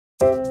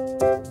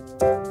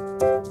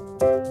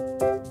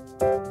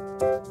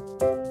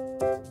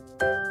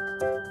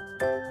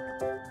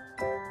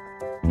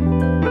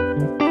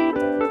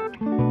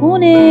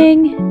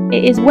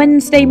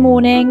Wednesday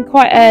morning,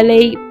 quite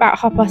early, about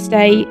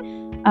 8:30.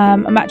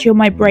 I'm actually on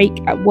my break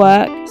at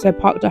work, so I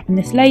parked up in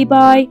this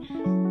lay-by.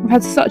 I've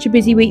had such a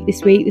busy week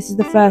this week. This is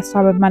the first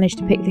time I've managed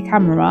to pick the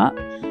camera up.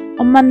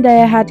 On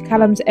Monday I had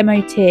Callum's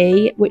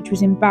MOT, which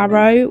was in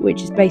Barrow,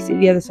 which is basically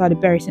the other side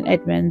of Bury St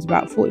Edmunds,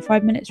 about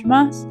 45 minutes from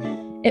us.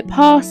 It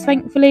passed,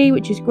 thankfully,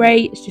 which is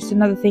great. It's just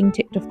another thing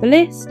ticked off the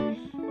list.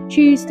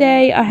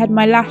 Tuesday I had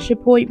my lash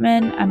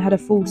appointment and had a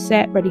full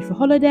set ready for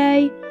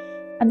holiday.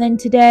 And then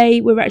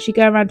today we're actually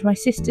going around to my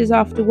sister's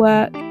after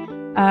work.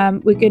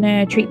 We're going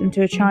to treat them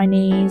to a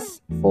Chinese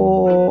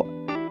for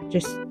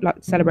just like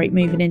celebrate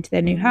moving into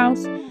their new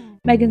house.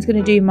 Megan's going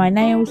to do my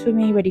nails for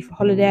me, ready for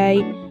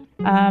holiday.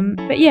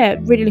 But yeah,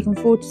 really looking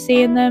forward to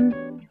seeing them.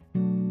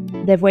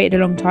 They've waited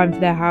a long time for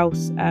their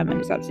house, and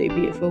it's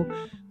absolutely beautiful.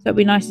 So it'll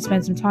be nice to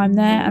spend some time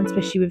there, and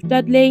especially with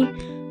Dudley.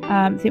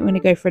 I think we're going to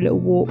go for a little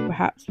walk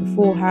perhaps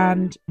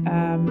beforehand,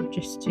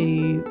 just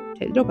to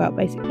take the dog out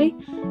basically.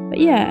 But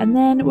yeah, and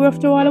then we're off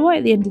to Isle of Wight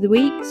at the end of the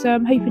week, so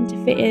I'm hoping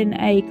to fit in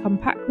a come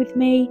pack with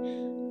me,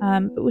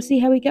 but we'll see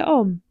how we get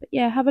on. But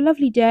yeah, have a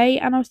lovely day,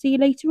 and I'll see you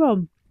later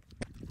on.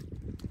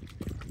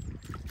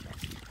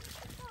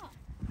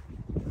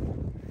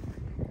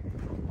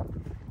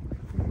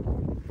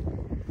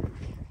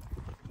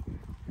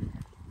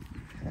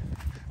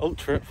 Old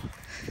trip.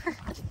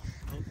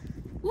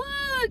 Woo!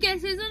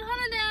 Guess who's on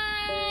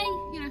holiday?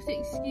 You're gonna have to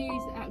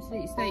excuse the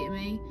absolute state of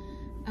me.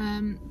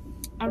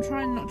 I'm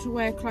trying not to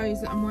wear clothes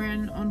that I'm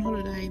wearing on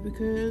holiday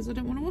because I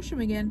don't want to wash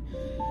them again.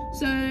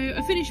 So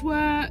I finished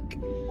work,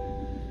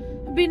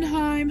 I've been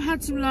home,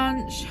 had some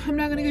lunch. I'm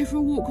now gonna go for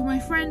a walk with my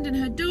friend and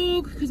her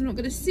dog because I'm not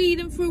gonna see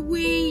them for a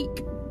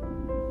week.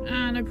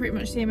 And I pretty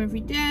much see them every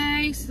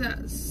day, so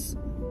that's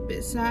a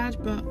bit sad,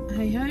 but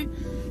hey ho.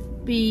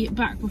 Be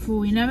back before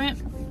we know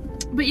it.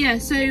 But yeah,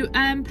 so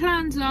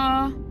plans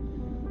are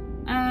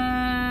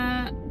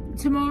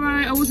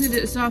tomorrow. I was going to do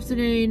it this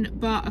afternoon,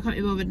 but I can't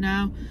be bothered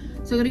now.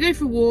 So I'm going to go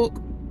for a walk,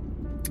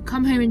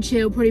 come home and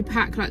chill, probably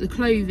pack like the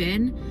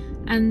clothing,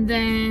 and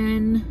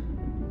then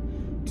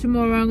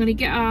tomorrow I'm going to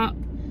get up,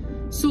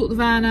 sort the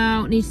van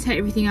out, need to take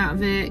everything out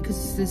of it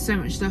because there's so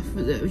much stuff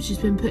that has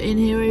just been put in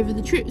here over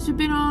the trips we've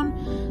been on.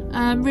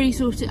 Really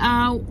sort it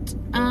out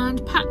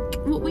and pack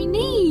what we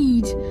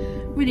need.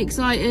 Really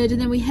excited,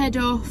 and then we head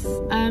off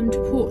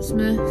to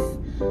Portsmouth.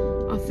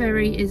 Our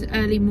ferry is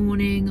early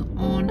morning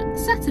on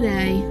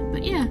Saturday.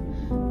 But yeah,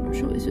 not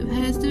sure what this sort of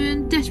hair's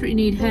doing. Desperately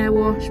need hair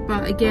wash,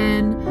 but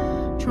again,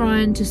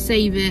 trying to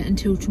save it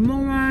until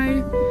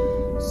tomorrow,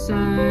 so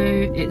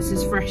it's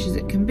as fresh as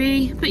it can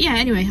be. But yeah,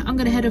 anyway, I'm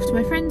gonna head off to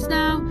my friends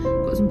now.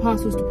 Got some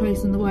parcels to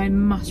post on the way. I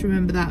must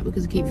remember that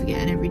because I keep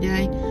forgetting every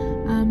day.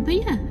 But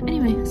yeah,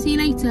 anyway, see you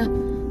later.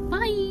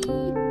 Bye.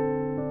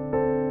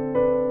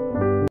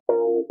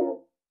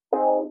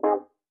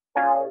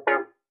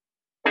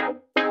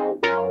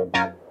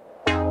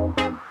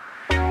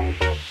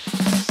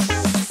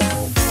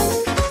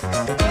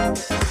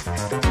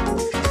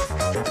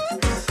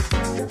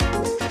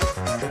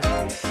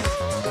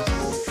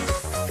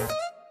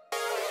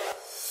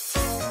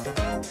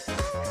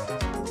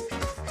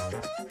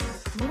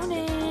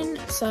 Morning.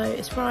 So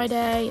it's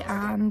Friday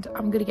and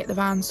I'm gonna get the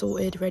van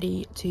sorted,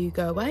 ready to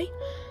go away.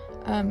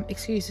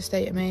 Excuse the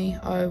state of me,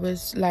 I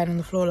was laying on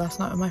the floor last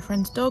night with my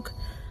friend's dog,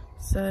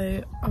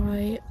 so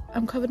I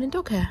am covered in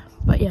dog hair.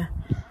 But yeah,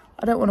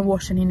 I don't want to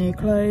wash any new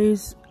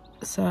clothes,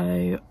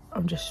 so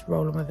I'm just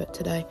rolling with it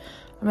today.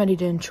 I'm only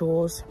doing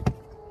chores,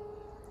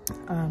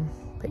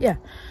 but yeah,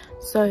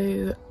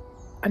 so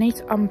I need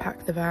to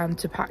unpack the van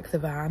to pack the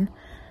van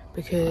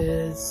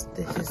because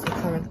this is the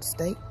current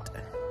state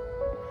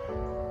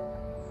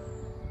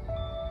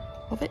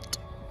of it.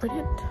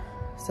 Brilliant.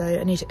 So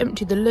I need to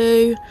empty the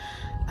loo.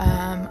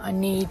 I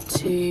need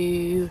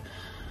to,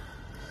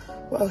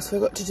 what else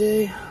have I got to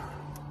do?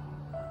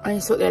 I need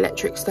to sort the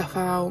electric stuff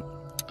out.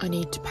 I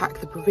need to pack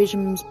the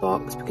provisions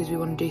box because we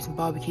want to do some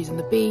barbecues on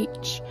the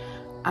beach,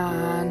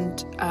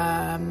 and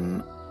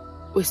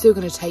we're still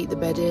going to take the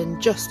bed in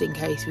just in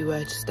case we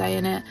were to stay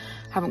in it.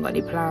 Haven't got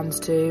any plans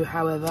to,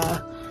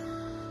 however,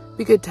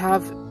 be good to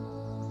have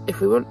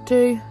if we want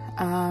to.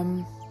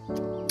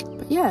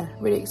 But yeah,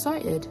 really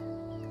excited.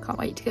 Can't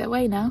wait to get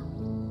away now.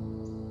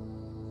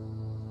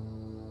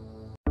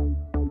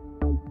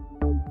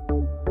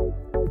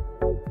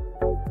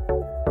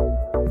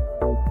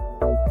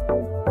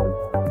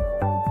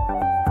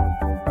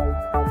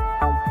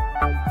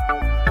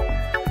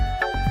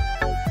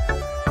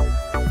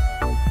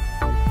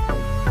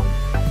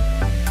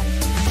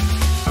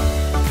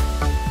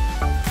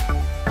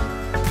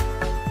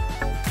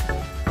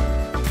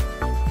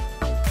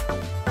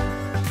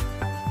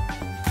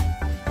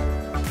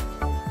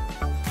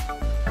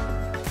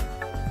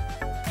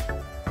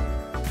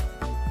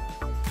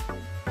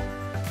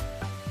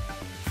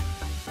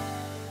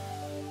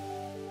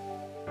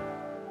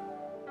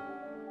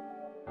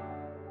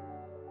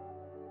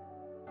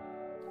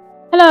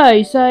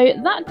 Hello, so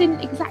that didn't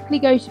exactly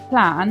go to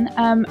plan.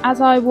 As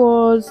I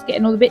was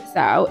getting all the bits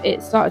out,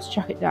 it started to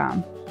chuck it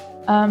down.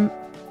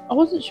 I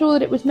wasn't sure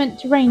that it was meant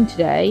to rain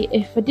today.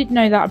 If I did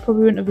know that, I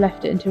probably wouldn't have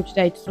left it until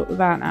today to sort the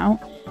van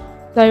out.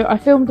 So I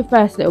filmed the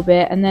first little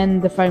bit and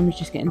then the phone was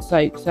just getting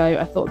soaked, so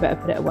I thought I'd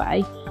better put it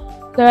away.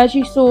 So as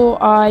you saw,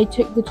 I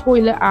took the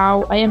toilet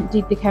out, I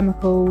emptied the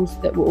chemicals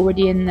that were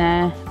already in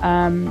there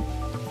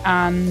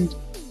and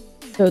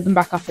filled them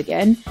back up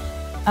again.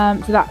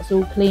 So that's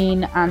all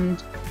clean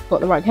and got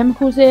the right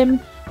chemicals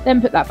in. Then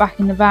put that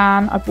back in the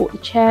van. I brought the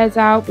chairs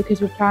out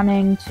because we're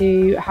planning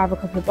to have a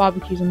couple of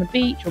barbecues on the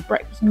beach or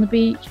breakfast on the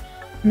beach.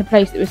 And the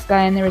place that we're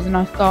staying, there is a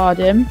nice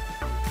garden.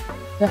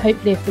 So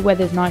hopefully if the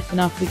weather's nice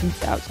enough, we can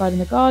sit outside in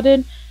the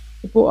garden.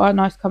 We bought our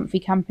nice comfy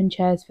camping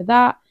chairs for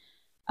that.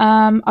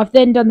 I've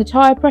then done the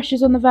tyre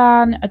pressures on the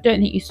van. I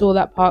don't think you saw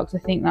that part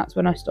because I think that's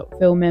when I stopped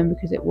filming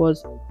because it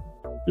was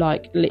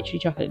like literally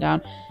chucking it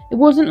down. It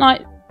wasn't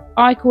like,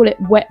 I call it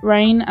wet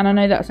rain, and I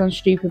know that sounds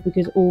stupid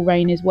because all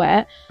rain is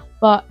wet,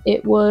 but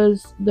it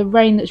was the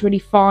rain that's really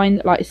fine,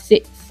 that like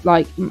sits,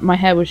 like my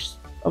hair was,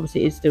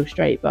 obviously it is still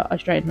straight, but I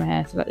straightened my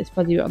hair so like this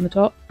fuzzy bit on the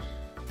top.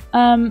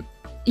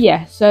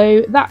 Yeah,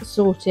 so that's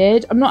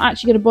sorted. I'm not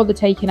actually going to bother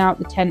taking out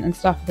the tent and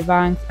stuff of the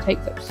van because it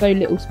takes up so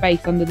little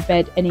space under the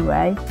bed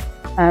anyway.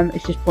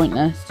 It's just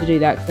pointless to do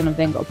that because then I've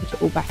then got to put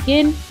it all back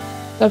in.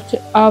 So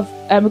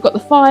we've got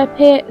the fire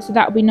pit, so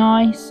that'll be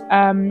nice.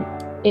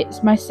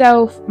 It's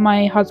myself,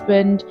 my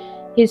husband,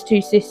 his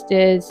 2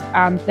 sisters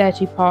and their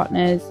 2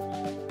 partners.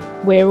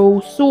 We're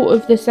all sort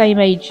of the same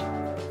age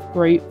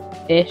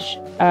group-ish,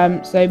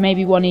 so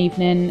maybe one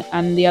evening,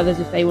 and the others,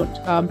 if they want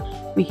to come,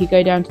 we could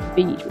go down to the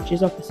beach, which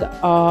is opposite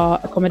our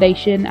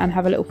accommodation, and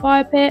have a little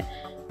fire pit.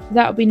 So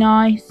that would be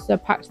nice. So I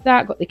packed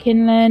that, got the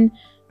kindling,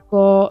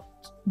 got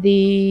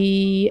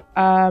the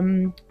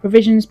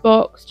provisions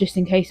box, just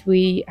in case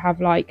we have,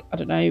 like, I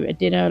don't know, a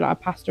dinner, like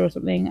a pasta or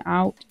something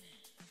out.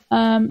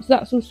 So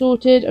that's all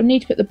sorted. I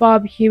need to put the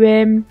barbecue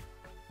in.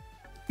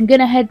 I'm going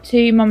to head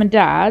to Mum and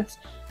Dad's.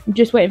 I'm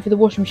just waiting for the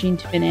washing machine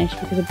to finish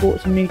because I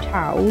bought some new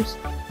towels.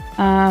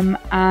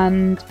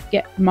 And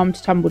get Mum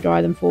to tumble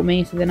dry them for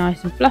me so they're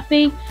nice and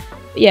fluffy.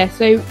 But yeah,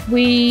 so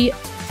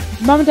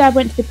Mum and Dad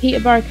went to the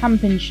Peterborough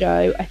camping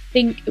show, I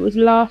think it was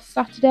last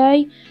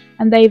Saturday,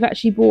 and they've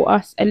actually bought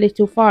us a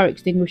little fire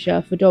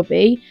extinguisher for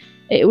Dobby.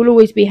 It will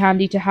always be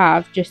handy to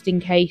have just in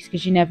case,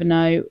 because you never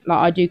know, like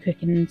I do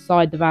cook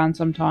inside the van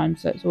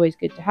sometimes, so it's always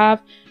good to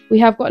have. We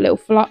have got a little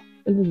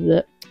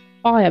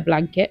fire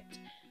blanket,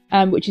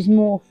 which is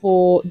more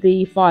for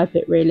the fire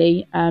pit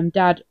really.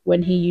 Dad,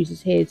 when he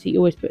uses his, he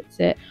always puts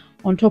it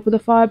on top of the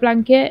fire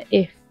blanket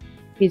if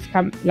he's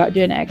like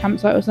doing it at a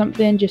campsite or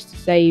something, just to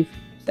save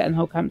setting the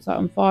whole campsite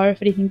on fire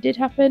if anything did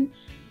happen.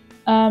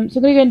 So I'm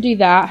going to go and do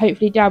that.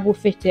 Hopefully Dad will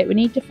fit it. We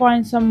need to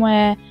find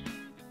somewhere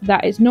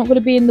that it's not going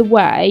to be in the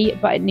way,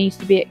 but it needs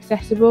to be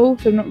accessible,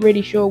 so I'm not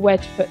really sure where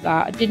to put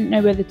that. I didn't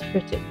know whether to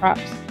put it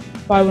perhaps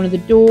by one of the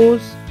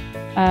doors,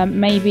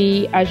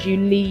 maybe as you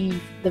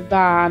leave the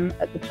van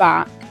at the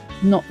back,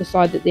 not the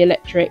side that the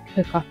electric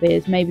hookup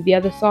is, maybe the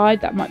other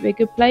side. That might be a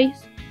good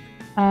place.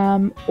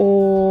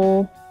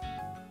 Or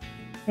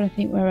I'm trying to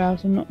think where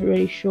else. I'm not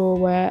really sure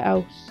where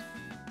else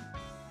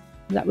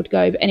that would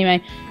go, but anyway,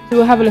 so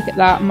we'll have a look at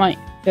that. I might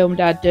film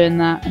Dad doing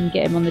that and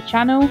get him on the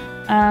channel.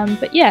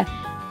 But yeah,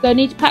 so I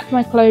need to pack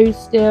my clothes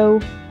still.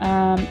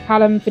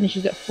 Callum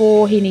finishes at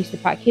 4. He needs to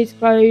pack his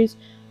clothes.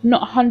 I'm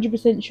not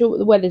 100% sure what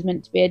the weather's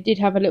meant to be. I did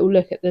have a little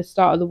look at the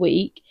start of the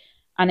week,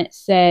 and it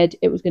said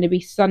it was going to be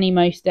sunny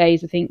most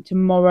days. I think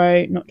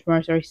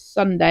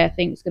Sunday I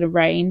think it's going to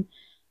rain,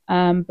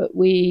 but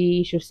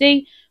we shall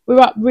see.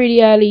 We're up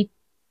really early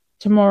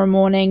tomorrow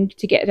morning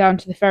to get down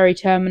to the ferry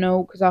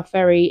terminal because our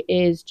ferry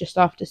is just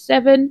after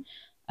 7.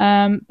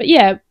 But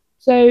yeah,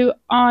 so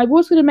I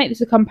was going to make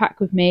this a come pack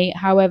with me,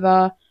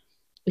 however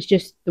it's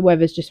just the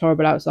weather's just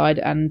horrible outside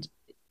and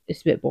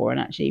it's a bit boring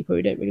actually. You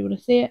probably don't really want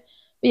to see it,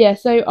 but yeah,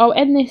 so I'll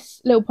end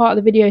this little part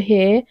of the video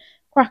here,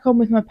 crack on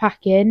with my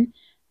packing.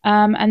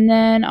 And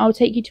then I'll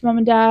take you to Mum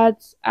and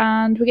Dad's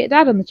and we'll get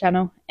Dad on the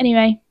channel.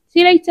 Anyway, see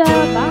you later.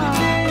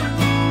 Bye.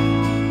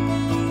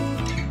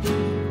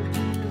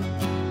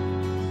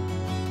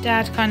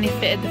 Dad kindly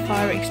fitted the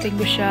fire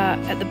extinguisher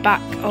at the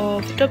back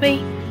of Dobby.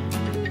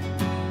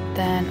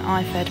 Then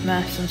I fed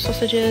Murph some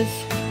sausages.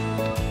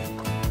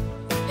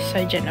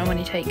 So gentle when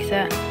he takes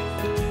it.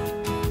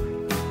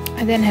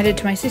 I then headed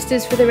to my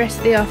sister's for the rest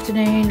of the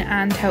afternoon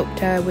and helped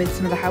her with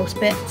some of the house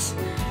bits.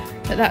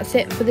 But that's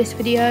it for this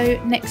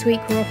video. Next week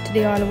we're off to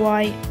the Isle of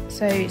Wight,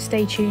 so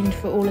stay tuned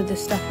for all of the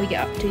stuff we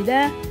get up to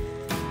there.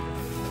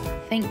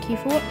 Thank you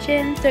for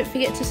watching. Don't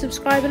forget to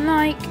subscribe and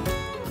like.